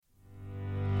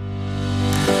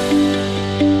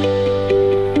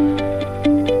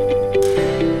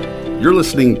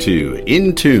listening to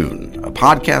In Tune, a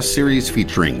podcast series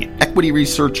featuring equity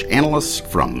research analysts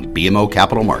from BMO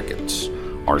Capital Markets.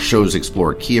 Our shows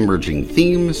explore key emerging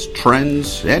themes,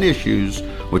 trends, and issues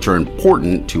which are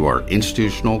important to our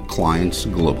institutional clients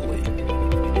globally.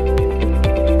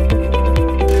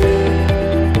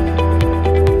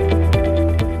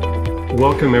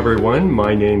 Welcome, everyone.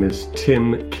 My name is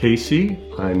Tim Casey.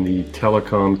 I'm the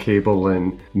telecom, cable,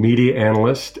 and media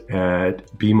analyst at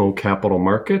BMO Capital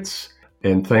Markets.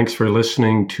 And thanks for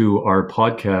listening to our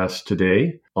podcast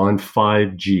today on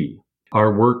 5G.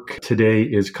 Our work today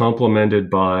is complemented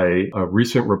by a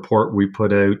recent report we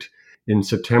put out in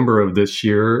September of this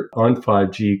year on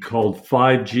 5G called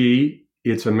 5G,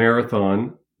 It's a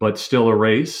Marathon, but Still a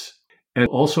Race. And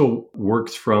also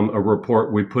works from a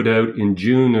report we put out in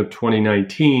June of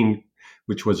 2019,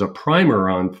 which was a primer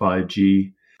on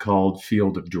 5G called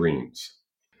Field of Dreams.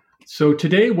 So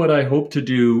today what I hope to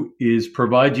do is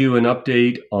provide you an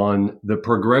update on the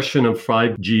progression of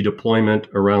 5G deployment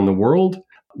around the world,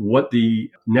 what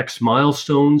the next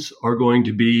milestones are going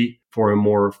to be for a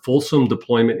more fulsome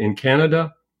deployment in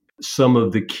Canada, some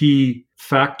of the key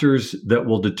factors that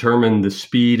will determine the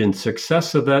speed and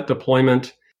success of that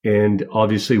deployment, and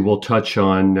obviously, we'll touch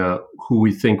on who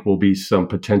we think will be some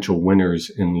potential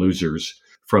winners and losers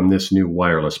from this new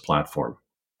wireless platform.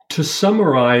 To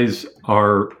summarize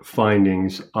our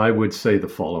findings, I would say the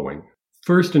following.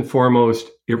 First and foremost,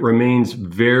 it remains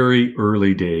very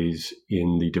early days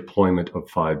in the deployment of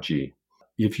 5G.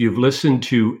 If you've listened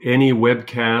to any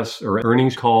webcasts or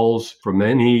earnings calls from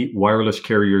any wireless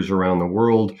carriers around the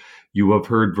world, you have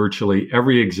heard virtually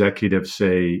every executive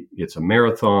say it's a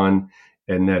marathon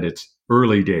and that it's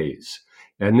early days.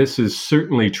 And this is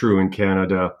certainly true in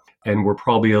Canada. And we're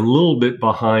probably a little bit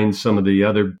behind some of the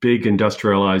other big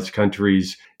industrialized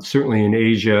countries, certainly in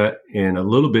Asia and a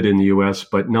little bit in the US,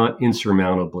 but not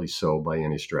insurmountably so by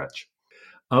any stretch.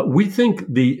 We think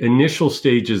the initial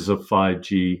stages of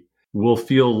 5G will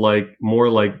feel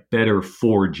more like better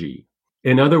 4G.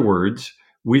 In other words,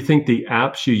 we think the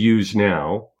apps you use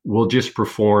now will just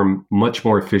perform much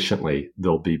more efficiently.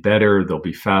 They'll be better, they'll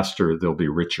be faster, they'll be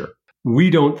richer.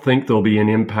 We don't think there'll be an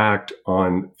impact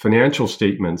on financial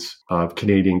statements of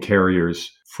Canadian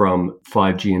carriers from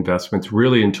 5G investments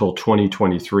really until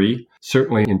 2023,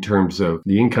 certainly in terms of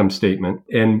the income statement.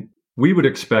 And we would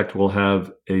expect we'll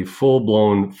have a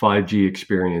full-blown 5G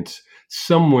experience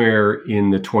somewhere in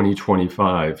the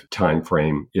 2025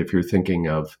 timeframe if you're thinking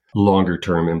of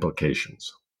longer-term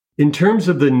implications. In terms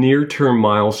of the near-term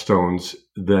milestones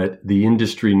that the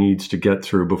industry needs to get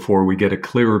through before we get a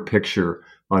clearer picture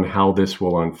on how this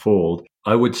will unfold,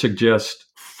 I would suggest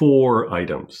 4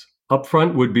 items. Up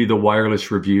front would be the wireless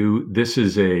review. This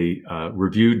is a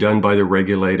review done by the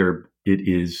regulator. It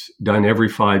is done every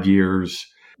 5 years.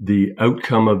 The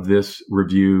outcome of this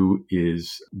review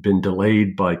is been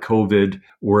delayed by COVID.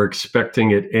 We're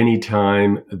expecting it any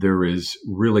time. There is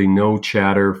really no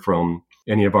chatter from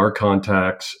any of our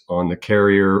contacts on the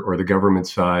carrier or the government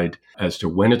side as to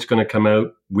when it's going to come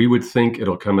out. We would think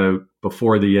it'll come out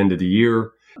before the end of the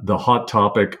year. The hot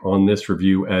topic on this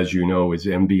review, as you know, is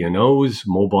MVNOs,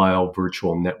 mobile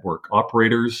virtual network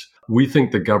operators. We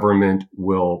think the government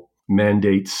will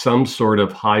mandate some sort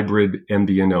of hybrid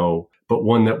MVNO, but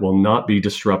one that will not be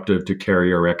disruptive to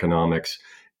carrier economics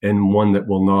and one that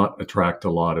will not attract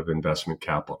a lot of investment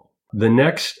capital. The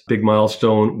next big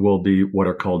milestone will be what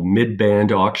are called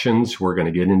mid-band auctions. We're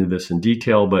going to get into this in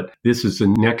detail, but this is the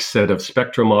next set of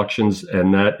spectrum auctions,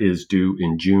 and that is due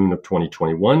in June of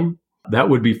 2021. That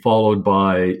would be followed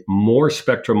by more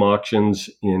spectrum auctions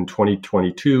in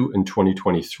 2022 and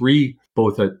 2023,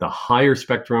 both at the higher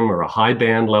spectrum or high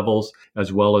band levels,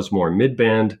 as well as more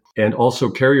mid-band. And also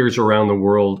carriers around the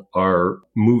world are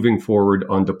moving forward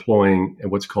on deploying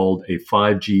what's called a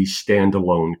 5G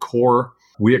standalone core.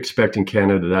 We expect in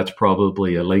Canada that's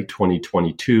probably a late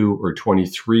 2022 or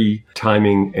 23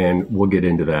 timing, and we'll get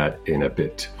into that in a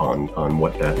bit on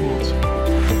what that means.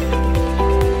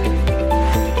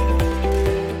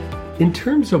 In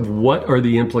terms of what are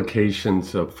the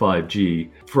implications of 5G,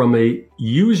 from a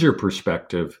user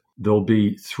perspective, there'll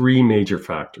be 3 major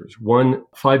factors. One,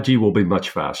 5G will be much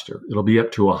faster. It'll be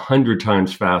up to 100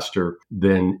 times faster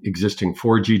than existing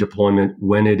 4G deployment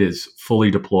when it is fully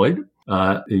deployed.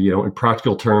 In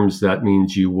practical terms, that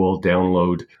means you will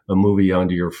download a movie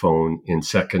onto your phone in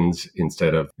seconds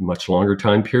instead of much longer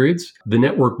time periods. The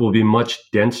network will be much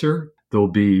denser. There'll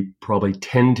be probably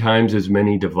 10 times as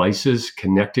many devices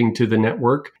connecting to the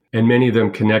network, and many of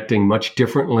them connecting much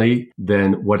differently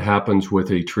than what happens with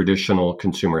a traditional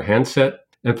consumer handset.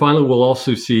 And finally, we'll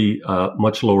also see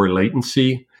much lower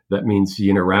latency. That means the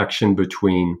interaction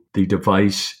between the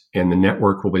device and the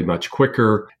network will be much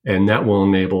quicker, and that will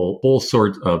enable all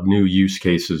sorts of new use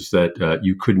cases that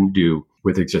you couldn't do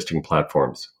with existing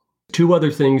platforms. Two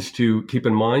other things to keep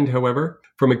in mind, however.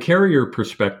 From a carrier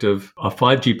perspective, a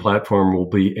 5G platform will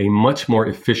be a much more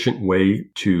efficient way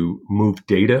to move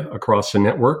data across the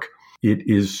network. It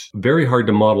is very hard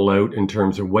to model out in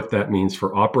terms of what that means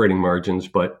for operating margins,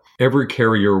 but every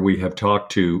carrier we have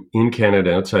talked to in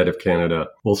Canada, outside of Canada,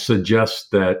 will suggest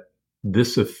that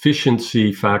this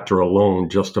efficiency factor alone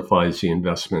justifies the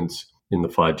investments in the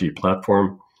 5G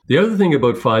platform. The other thing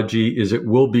about 5G is it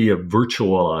will be a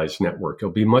virtualized network.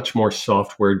 It'll be much more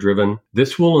software driven.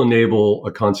 This will enable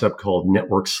a concept called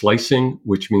network slicing,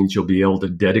 which means you'll be able to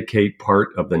dedicate part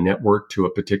of the network to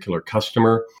a particular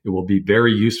customer. It will be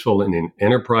very useful in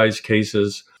enterprise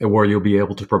cases where you'll be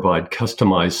able to provide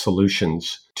customized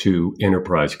solutions to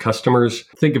enterprise customers.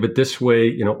 Think of it this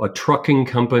way, a trucking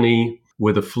company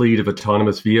with a fleet of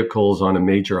autonomous vehicles on a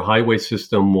major highway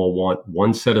system will want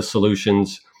one set of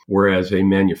solutions, whereas a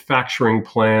manufacturing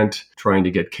plant trying to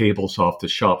get cables off the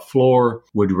shop floor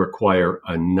would require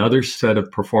another set of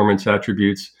performance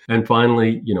attributes. And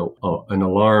finally, an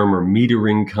alarm or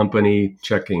metering company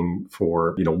checking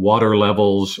for, water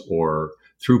levels or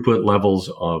throughput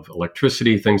levels of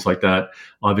electricity, things like that,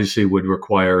 obviously would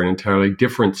require an entirely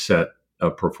different set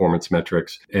of performance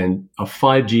metrics. And a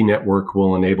 5G network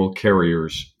will enable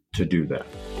carriers to do that.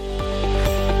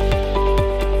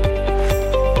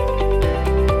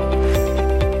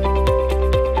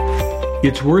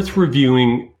 It's worth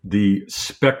reviewing the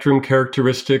spectrum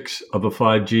characteristics of a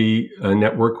 5G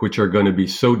network, which are going to be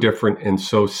so different and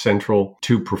so central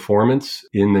to performance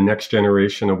in the next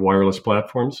generation of wireless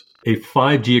platforms. A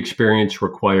 5G experience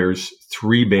requires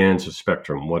 3 bands of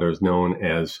spectrum, what is known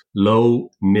as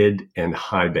low, mid, and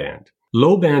high band.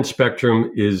 Low band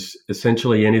spectrum is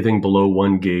essentially anything below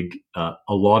 1 gig. A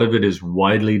lot of it is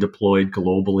widely deployed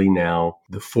globally now.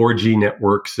 The 4G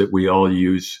networks that we all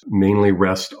use mainly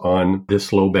rest on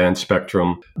this low band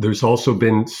spectrum. There's also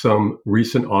been some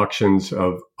recent auctions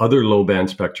of other low band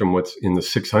spectrum, what's in the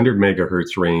 600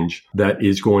 megahertz range, that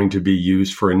is going to be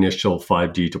used for initial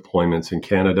 5G deployments in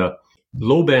Canada.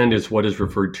 Low band is what is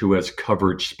referred to as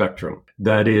coverage spectrum.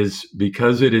 That is,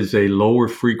 because it is a lower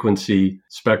frequency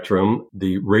spectrum,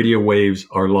 the radio waves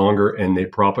are longer and they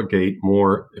propagate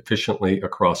more efficiently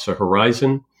across the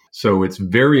horizon. So it's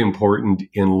very important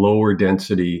in lower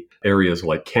density areas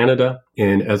like Canada.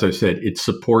 And as I said, it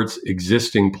supports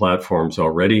existing platforms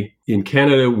already. In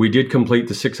Canada, we did complete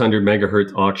the 600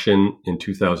 megahertz auction in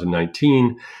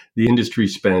 2019. The industry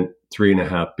spent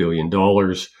 $3.5 billion.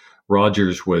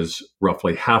 Rogers was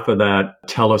roughly half of that.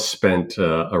 TELUS spent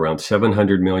around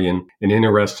 $700 million. And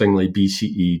interestingly,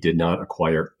 BCE did not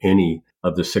acquire any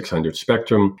of the 600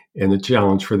 spectrum. And the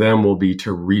challenge for them will be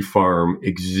to refarm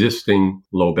existing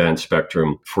low-band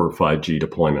spectrum for 5G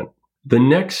deployment. The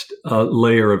next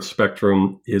layer of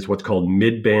spectrum is what's called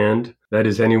mid-band. That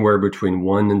is anywhere between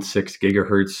 1 and 6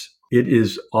 gigahertz. It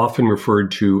is often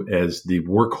referred to as the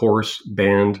workhorse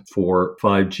band for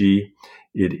 5G.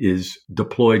 It is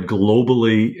deployed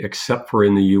globally, except for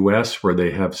in the US, where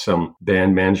they have some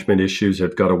band management issues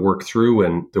they've got to work through,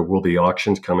 and there will be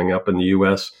auctions coming up in the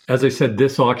US. As I said,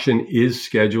 this auction is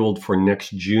scheduled for next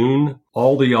June.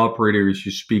 All the operators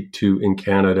you speak to in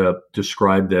Canada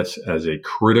describe this as a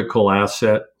critical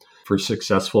asset for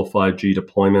successful 5G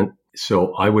deployment.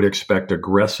 So I would expect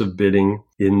aggressive bidding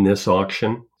in this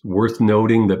auction. Worth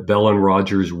noting that Bell and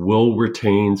Rogers will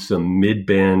retain some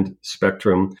mid-band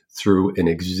spectrum through an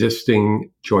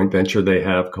existing joint venture they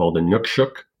have called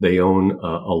Inukshuk. They own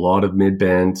a lot of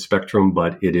mid-band spectrum,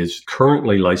 but it is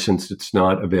currently licensed. It's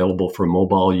not available for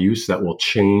mobile use. That will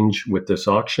change with this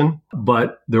auction.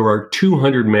 But there are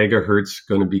 200 megahertz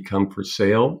going to become for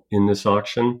sale in this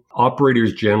auction.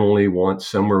 Operators generally want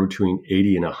somewhere between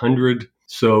 80 and 100.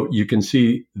 So you can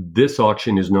see this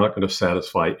auction is not going to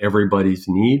satisfy everybody's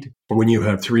need. When you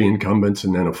have 3 incumbents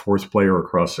and then a 4th player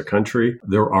across the country,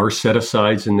 there are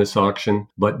set-asides in this auction,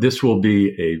 but this will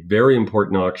be a very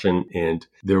important auction, and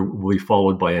there will be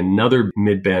followed by another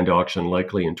mid-band auction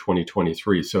likely in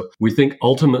 2023. So we think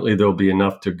ultimately there'll be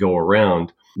enough to go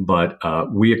around, but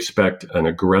we expect an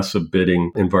aggressive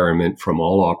bidding environment from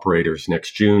all operators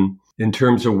next June. In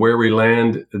terms of where we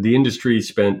land, the industry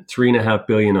spent $3.5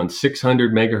 billion on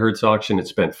 600 megahertz auction. It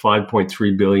spent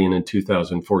 $5.3 billion in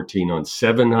 2014 on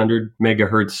 700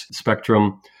 megahertz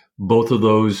spectrum. Both of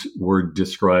those were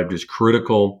described as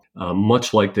critical,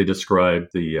 much like they described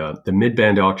the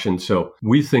mid-band auction. So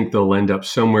we think they'll end up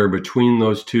somewhere between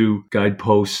those two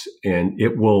guideposts, and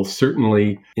it will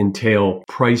certainly entail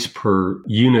price per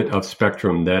unit of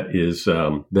spectrum that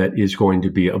is going to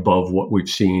be above what we've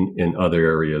seen in other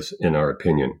areas, in our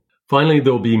opinion. Finally,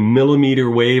 there'll be millimeter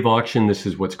wave auction. This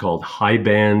is what's called high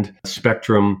band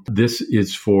spectrum. This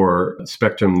is for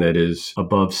spectrum that is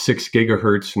above 6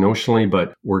 gigahertz notionally,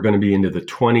 but we're going to be into the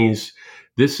 20s.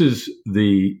 This is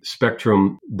the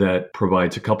spectrum that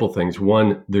provides a couple things.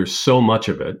 One, there's so much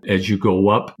of it. As you go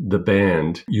up the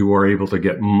band, you are able to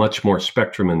get much more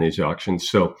spectrum in these auctions.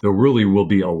 So there really will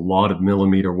be a lot of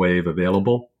millimeter wave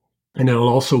available. And it'll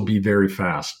also be very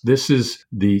fast. This is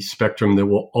the spectrum that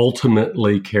will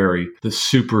ultimately carry the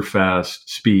super fast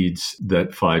speeds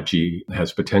that 5G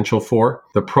has potential for.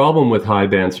 The problem with high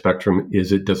band spectrum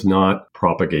is it does not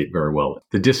propagate very well.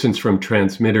 The distance from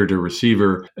transmitter to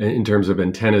receiver in terms of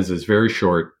antennas is very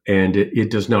short, and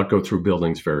it does not go through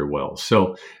buildings very well.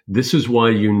 So this is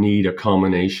why you need a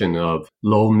combination of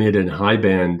low, mid, and high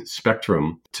band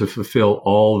spectrum to fulfill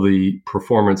all the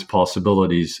performance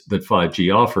possibilities that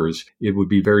 5G offers. It would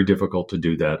be very difficult to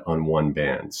do that on one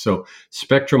band. So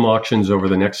spectrum auctions over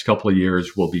the next couple of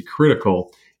years will be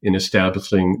critical in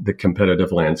establishing the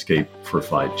competitive landscape for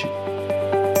 5G.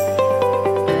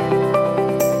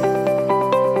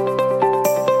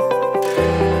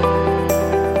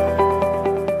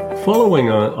 Following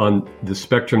on the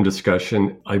spectrum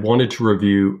discussion, I wanted to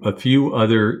review a few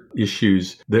other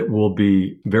issues that will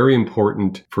be very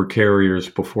important for carriers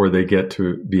before they get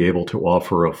to be able to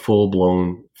offer a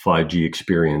full-blown 5G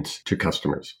experience to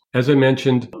customers. As I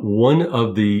mentioned, one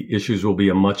of the issues will be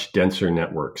a much denser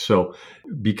network. So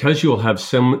because you'll have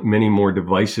so many more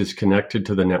devices connected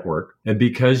to the network, and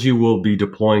because you will be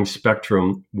deploying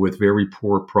spectrum with very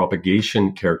poor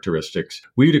propagation characteristics,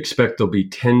 we'd expect there'll be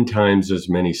 10 times as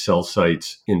many cell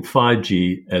sites in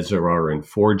 5G as there are in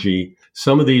 4G.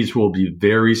 Some of these will be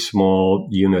very small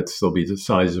units. They'll be the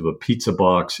size of a pizza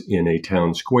box in a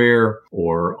town square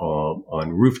or on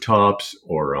rooftops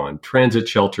or on transit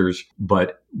shelters.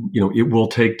 But it will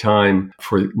take time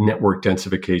for network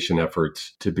densification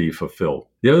efforts to be fulfilled.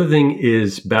 The other thing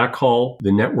is backhaul.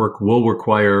 The network will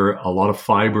require a lot of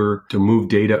fiber to move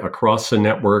data across the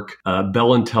network.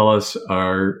 Bell and Telus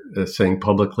are saying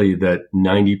publicly that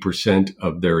 90%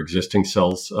 of their existing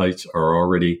cell sites are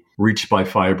already reached by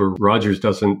fiber. Rogers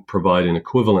doesn't provide an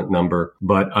equivalent number,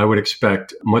 but I would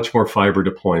expect much more fiber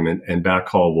deployment, and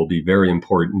backhaul will be very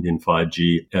important in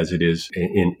 5G as it is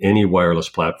in any wireless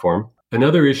platform.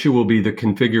 Another issue will be the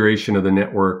configuration of the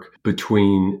network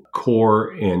between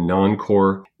core and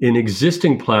non-core. In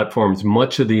existing platforms,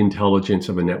 much of the intelligence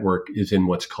of a network is in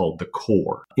what's called the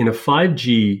core. In a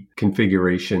 5G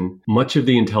configuration, much of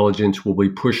the intelligence will be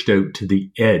pushed out to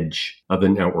the edge of the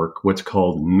network, what's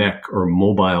called MEC, or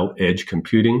mobile edge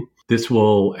computing. This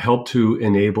will help to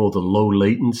enable the low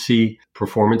latency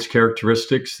performance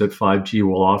characteristics that 5G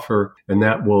will offer, and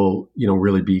that will,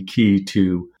 really be key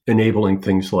to enabling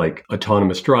things like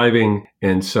autonomous driving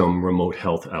and some remote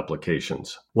health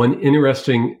applications. One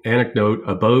interesting anecdote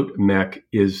about MEC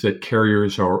is that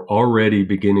carriers are already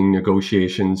beginning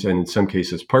negotiations and in some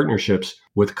cases partnerships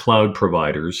with cloud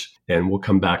providers, and we'll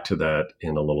come back to that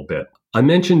in a little bit. I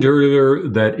mentioned earlier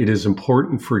that it is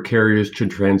important for carriers to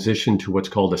transition to what's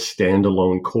called a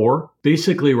standalone core.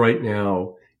 Basically, right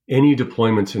now, any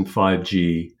deployments in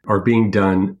 5G are being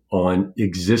done on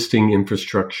existing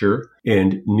infrastructure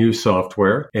and new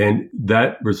software, and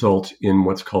that results in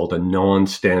what's called a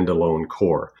non-standalone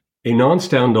core. A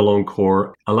non-standalone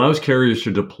core allows carriers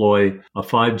to deploy a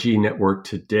 5G network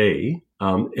today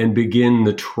and begin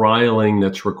the trialing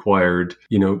that's required,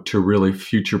 to really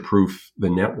future-proof the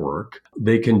network.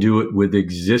 They can do it with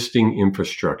existing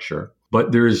infrastructure.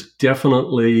 But there is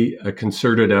definitely a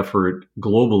concerted effort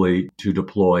globally to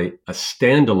deploy a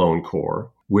standalone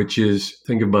core, which is,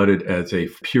 think about it as a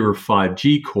pure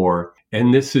 5G core.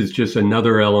 And this is just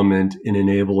another element in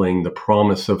enabling the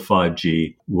promise of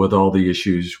 5G with all the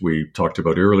issues we talked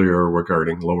about earlier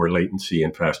regarding lower latency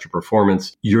and faster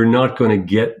performance. You're not going to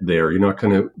get there. You're not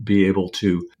going to be able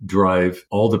to drive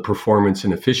all the performance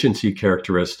and efficiency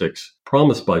characteristics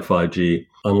promised by 5G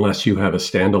unless you have a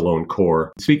standalone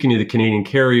core. Speaking to the Canadian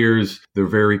carriers, they're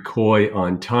very coy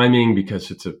on timing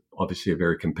because it's obviously a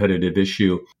very competitive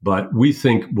issue. But we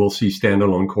think we'll see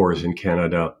standalone cores in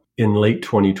Canada in late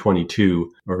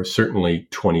 2022 or certainly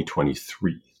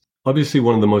 2023. Obviously,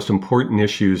 one of the most important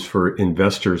issues for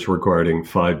investors regarding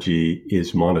 5G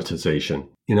is monetization.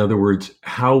 In other words,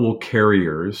 how will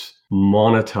carriers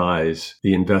monetize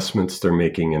the investments they're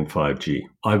making in 5G?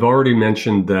 I've already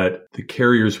mentioned that the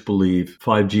carriers believe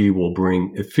 5G will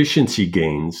bring efficiency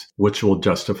gains, which will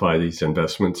justify these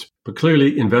investments. But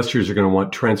clearly, investors are going to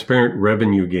want transparent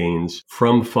revenue gains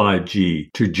from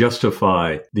 5G to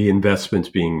justify the investments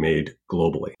being made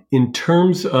globally. In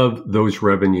terms of those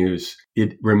revenues,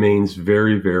 it remains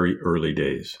very, very early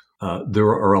days. There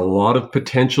are a lot of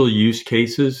potential use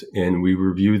cases, and we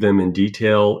review them in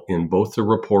detail in both the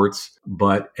reports.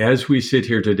 But as we sit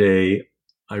here today,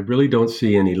 I really don't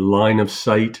see any line of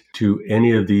sight to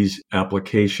any of these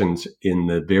applications in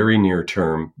the very near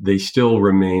term. They still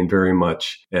remain very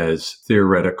much as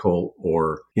theoretical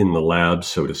or in the lab,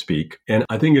 so to speak. And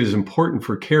I think it is important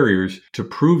for carriers to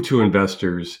prove to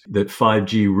investors that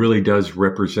 5G really does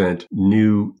represent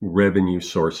new revenue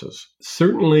sources.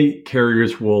 Certainly,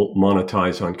 carriers will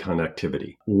monetize on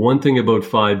connectivity. One thing about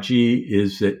 5G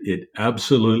is that it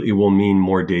absolutely will mean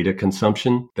more data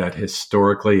consumption. That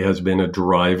historically has been a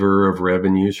driver of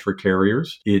revenues for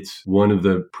carriers. It's one of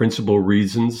the principal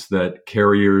reasons that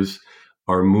carriers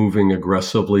are moving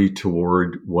aggressively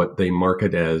toward what they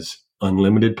market as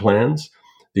unlimited plans.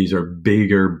 These are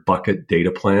bigger bucket data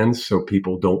plans, so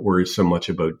people don't worry so much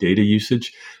about data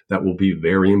usage. That will be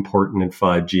very important in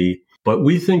 5G. But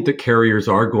we think that carriers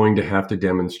are going to have to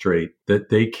demonstrate that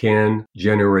they can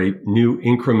generate new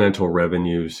incremental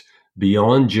revenues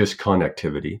beyond just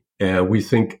connectivity. And we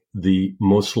think the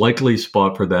most likely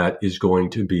spot for that is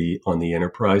going to be on the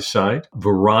enterprise side.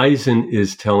 Verizon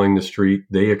is telling the street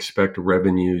they expect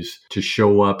revenues to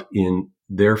show up in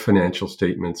their financial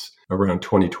statements around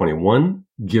 2021,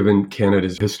 given Canada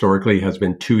historically has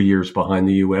been 2 years behind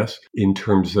the US in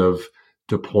terms of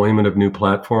deployment of new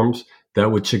platforms.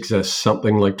 That would suggest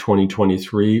something like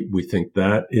 2023. We think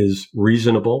that is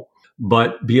reasonable.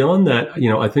 But beyond that,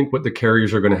 I think what the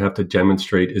carriers are going to have to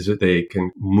demonstrate is that they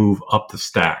can move up the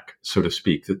stack, so to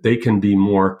speak, that they can be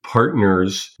more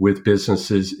partners with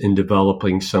businesses in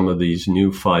developing some of these new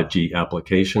 5G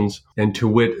applications. And to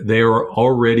wit, they are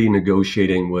already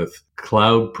negotiating with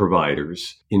cloud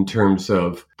providers in terms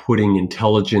of putting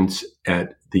intelligence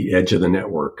at the edge of the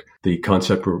network, the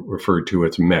concept referred to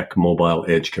as MEC, mobile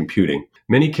edge computing.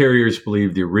 Many carriers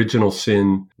believe the original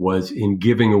sin was in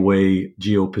giving away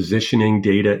geopositioning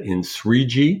data in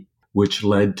 3G, which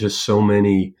led to so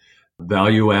many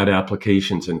value-add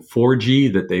applications in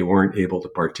 4G that they weren't able to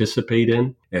participate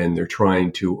in. And they're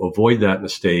trying to avoid that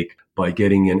mistake by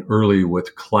getting in early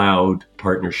with cloud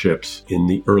partnerships in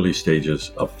the early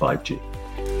stages of 5G.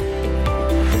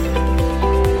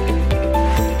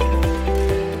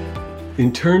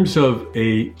 In terms of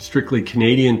a strictly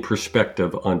Canadian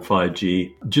perspective on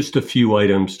 5G, just a few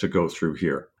items to go through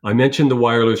here. I mentioned the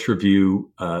wireless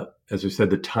review. As I said,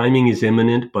 the timing is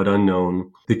imminent but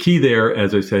unknown. The key there,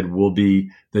 as I said, will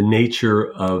be the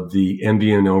nature of the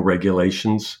MVNO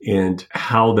regulations and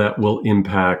how that will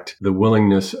impact the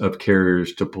willingness of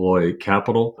carriers to deploy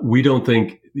capital. We don't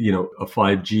think a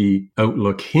 5G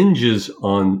outlook hinges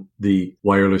on the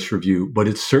wireless review, but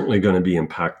it's certainly going to be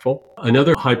impactful.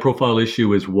 Another high-profile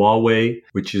issue is Huawei,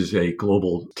 which is a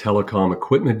global telecom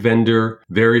equipment vendor,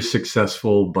 very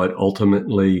successful, but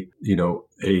ultimately,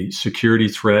 a security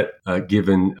threat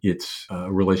given its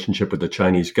relationship with the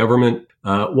Chinese government.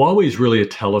 Huawei is really a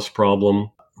TELUS problem.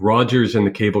 Rogers and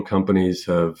the cable companies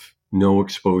have no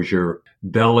exposure.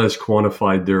 Bell has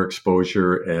quantified their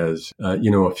exposure as, a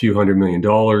few $100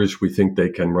 million. We think they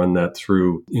can run that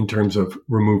through in terms of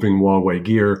removing Huawei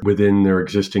gear within their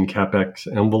existing CapEx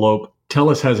envelope.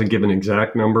 TELUS hasn't given an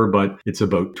exact number, but it's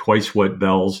about twice what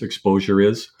Bell's exposure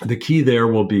is. The key there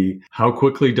will be how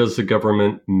quickly does the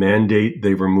government mandate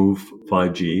they remove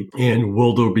 5G, and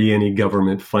will there be any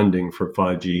government funding for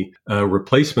 5G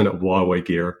replacement of Huawei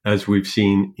gear, as we've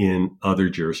seen in other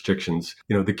jurisdictions.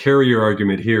 The carrier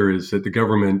argument here is that the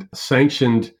government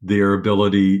sanctioned their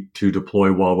ability to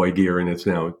deploy Huawei gear, and it's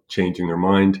now changing their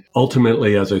mind.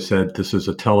 Ultimately, as I said, this is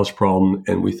a TELUS problem,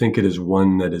 and we think it is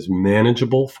one that is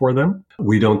manageable for them.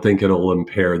 We don't think it'll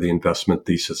impair the investment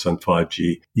thesis on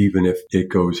 5G, even if it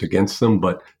goes against them,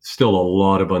 but still a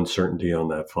lot of uncertainty on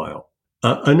that file.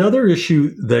 Another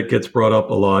issue that gets brought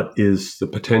up a lot is the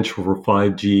potential for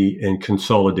 5G and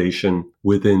consolidation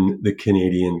within the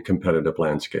Canadian competitive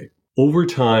landscape. Over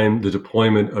time, the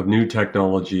deployment of new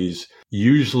technologies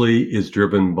usually is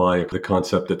driven by the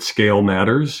concept that scale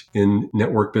matters in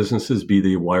network businesses, be they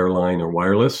wireline or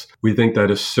wireless. We think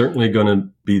that is certainly going to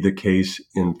be the case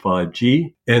in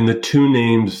 5G. And the two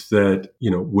names that,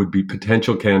 would be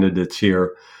potential candidates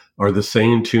here are the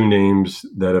same two names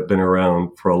that have been around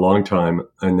for a long time,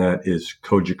 and that is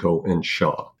Cogeco and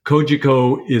Shaw.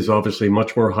 Cogeco is obviously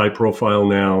much more high profile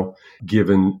now,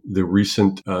 given the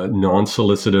recent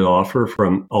non-solicited offer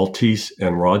from Altice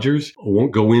and Rogers. I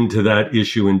won't go into that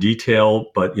issue in detail,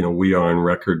 but we are on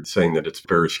record saying that it's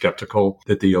very skeptical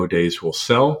that the O'Days will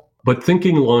sell. But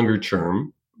thinking longer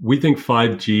term, we think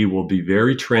 5G will be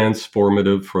very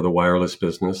transformative for the wireless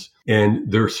business.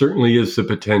 And there certainly is the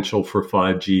potential for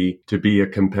 5G to be a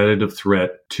competitive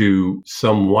threat to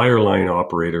some wireline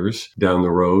operators down the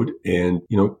road. And,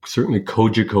 certainly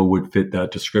Cogeco would fit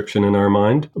that description in our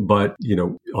mind. But,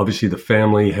 obviously the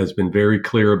family has been very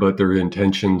clear about their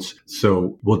intentions.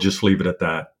 So we'll just leave it at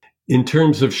that. In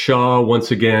terms of Shaw, once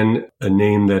again, a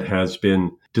name that has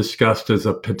been discussed as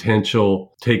a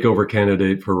potential takeover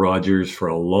candidate for Rogers for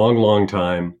a long, long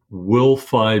time. Will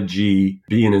 5G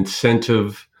be an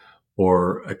incentive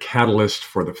or a catalyst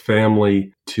for the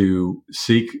family to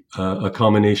seek a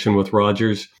combination with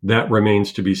Rogers? That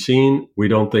remains to be seen. We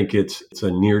don't think it's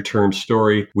a near-term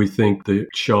story. We think that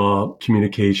Shaw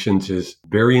Communications is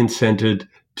very incented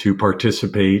to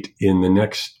participate in the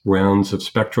next rounds of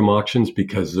spectrum auctions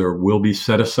because there will be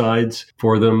set-asides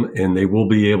for them and they will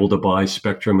be able to buy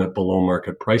spectrum at below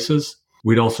market prices.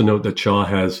 We'd also note that Shaw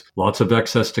has lots of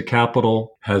access to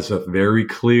capital, has a very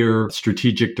clear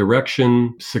strategic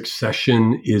direction.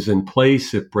 Succession is in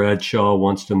place if Brad Shaw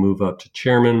wants to move up to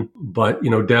chairman. But,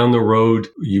 down the road,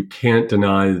 you can't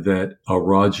deny that a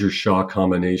Rogers-Shaw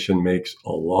combination makes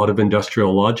a lot of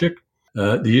industrial logic.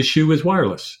 The issue is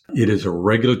wireless. It is a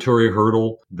regulatory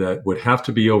hurdle that would have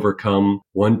to be overcome.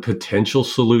 One potential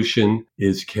solution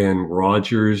is, can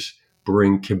Rogers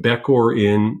bring Quebecor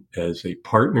in as a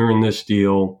partner in this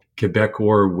deal?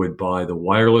 Quebecor would buy the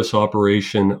wireless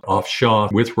operation off Shaw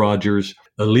with Rogers,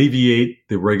 alleviate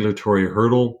the regulatory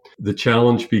hurdle. The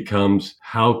challenge becomes,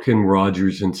 how can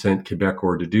Rogers incent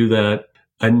Quebecor to do that?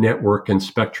 A network and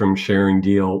spectrum sharing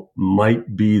deal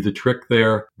might be the trick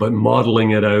there, but modeling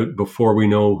it out before we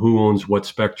know who owns what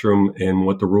spectrum and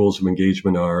what the rules of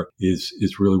engagement are is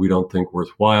really, we don't think,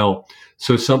 worthwhile.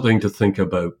 So something to think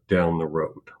about down the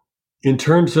road. In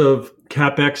terms of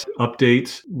CapEx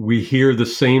updates, we hear the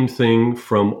same thing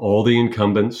from all the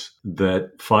incumbents,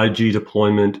 that 5G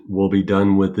deployment will be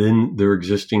done within their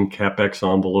existing CapEx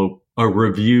envelope. A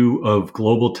review of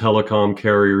global telecom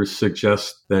carriers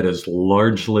suggests that is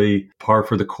largely par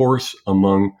for the course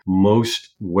among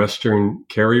most Western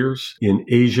carriers. In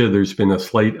Asia, there's been a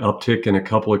slight uptick in a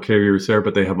couple of carriers there,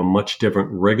 but they have a much different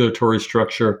regulatory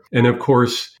structure. And of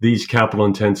course, these capital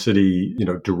intensity,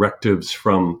 directives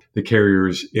from the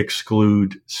carriers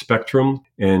exclude spectrum.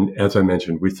 And as I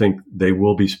mentioned, we think they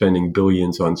will be spending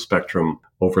billions on spectrum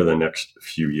over the next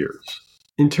few years.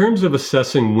 In terms of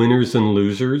assessing winners and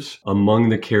losers among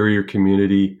the carrier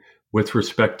community with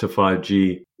respect to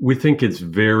 5G, we think it's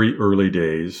very early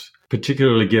days,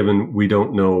 particularly given we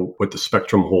don't know what the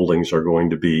spectrum holdings are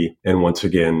going to be. And once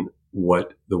again,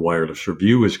 what the wireless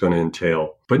review is going to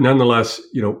entail. But nonetheless,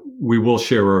 we will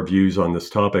share our views on this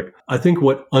topic. I think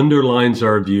what underlines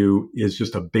our view is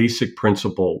just a basic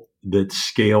principle that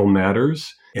scale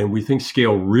matters. And we think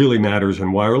scale really matters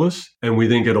in wireless, and we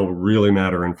think it'll really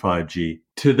matter in 5G.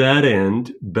 To that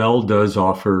end, Bell does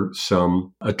offer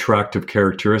some attractive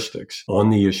characteristics on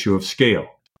the issue of scale.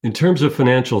 In terms of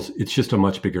financials, it's just a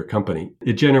much bigger company.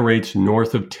 It generates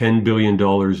north of $10 billion of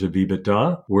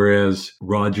EBITDA, whereas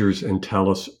Rogers and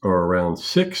Telus are around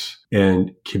 6,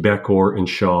 and Quebecor and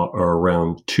Shaw are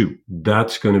around 2.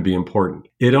 That's going to be important.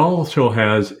 It also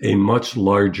has a much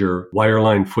larger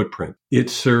wireline footprint. It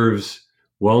serves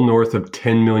well north of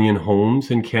 10 million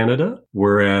homes in Canada,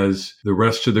 whereas the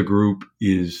rest of the group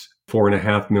is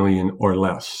 4.5 million or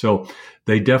less. So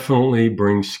they definitely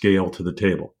bring scale to the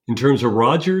table. In terms of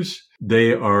Rogers,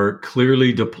 they are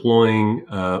clearly deploying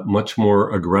much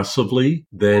more aggressively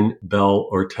than Bell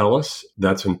or Telus.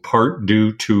 That's in part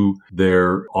due to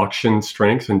their auction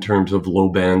strength in terms of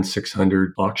low-band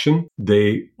 600 auction.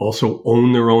 They also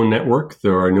own their own network.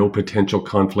 There are no potential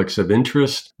conflicts of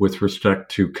interest with respect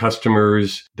to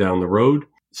customers down the road.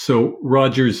 So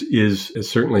Rogers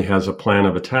certainly has a plan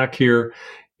of attack here,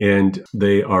 and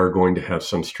they are going to have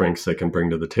some strengths they can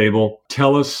bring to the table.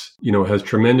 Telus, has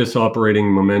tremendous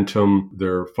operating momentum.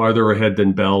 They're farther ahead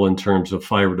than Bell in terms of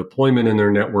fiber deployment in their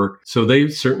network. So they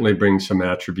certainly bring some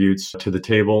attributes to the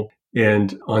table.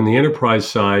 And on the enterprise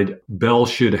side, Bell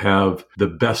should have the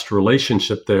best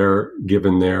relationship there,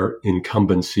 given their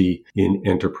incumbency in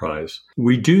enterprise.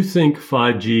 We do think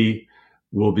 5G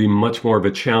will be much more of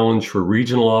a challenge for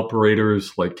regional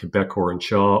operators like Quebecor and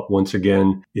Shaw. Once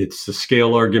again, it's the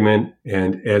scale argument.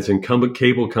 And as incumbent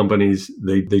cable companies,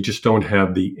 they just don't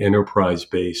have the enterprise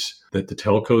base that the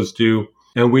telcos do.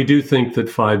 And we do think that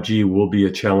 5G will be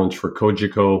a challenge for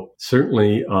Cogeco,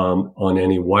 certainly on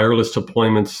any wireless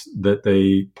deployments that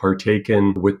they partake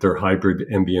in with their hybrid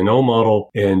MVNO model.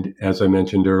 And as I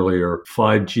mentioned earlier,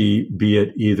 5G, be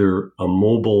it either a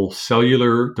mobile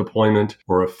cellular deployment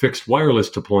or a fixed wireless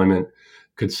deployment,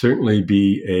 could certainly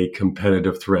be a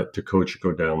competitive threat to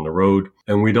Cogeco down the road.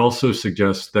 And we'd also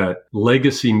suggest that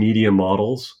legacy media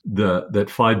models, that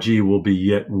 5G will be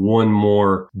yet one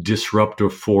more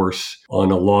disruptive force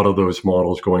on a lot of those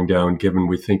models going down, given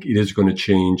we think it is going to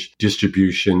change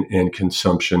distribution and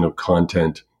consumption of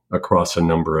content across a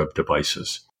number of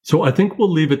devices. So I think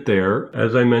we'll leave it there.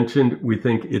 As I mentioned, we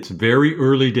think it's very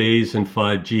early days in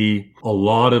 5G. A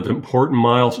lot of important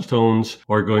milestones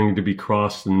are going to be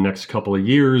crossed in the next couple of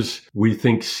years. We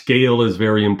think scale is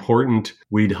very important.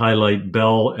 We'd highlight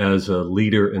Bell as a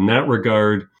leader in that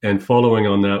regard. And following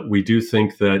on that, we do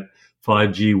think that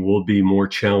 5G will be more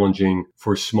challenging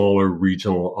for smaller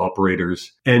regional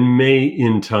operators and may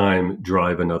in time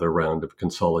drive another round of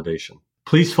consolidation.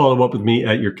 Please follow up with me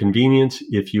at your convenience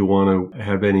if you want to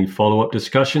have any follow-up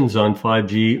discussions on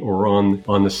 5G or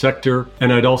on the sector.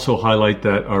 And I'd also highlight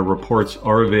that our reports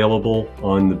are available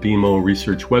on the BMO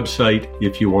Research website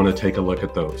if you want to take a look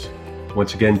at those.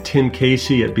 Once again, Tim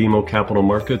Casey at BMO Capital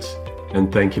Markets,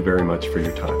 and thank you very much for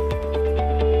your time.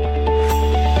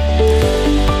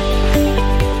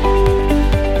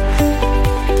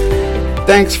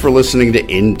 Thanks for listening to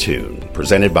In Tune,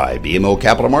 presented by BMO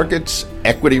Capital Markets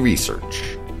Equity Research.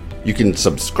 You can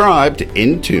subscribe to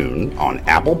In Tune on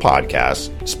Apple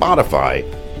Podcasts, Spotify,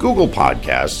 Google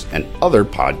Podcasts, and other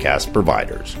podcast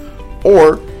providers.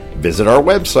 Or visit our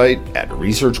website at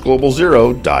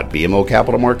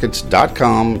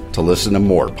researchglobalzero.bmocapitalmarkets.com to listen to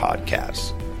more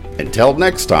podcasts. Until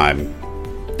next time,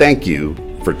 thank you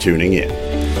for tuning in.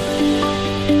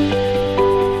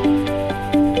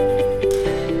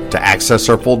 To access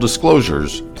our full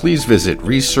disclosures, please visit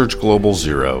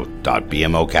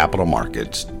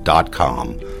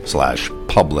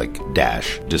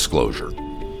researchglobalzero.bmocapitalmarkets.com/public-disclosure.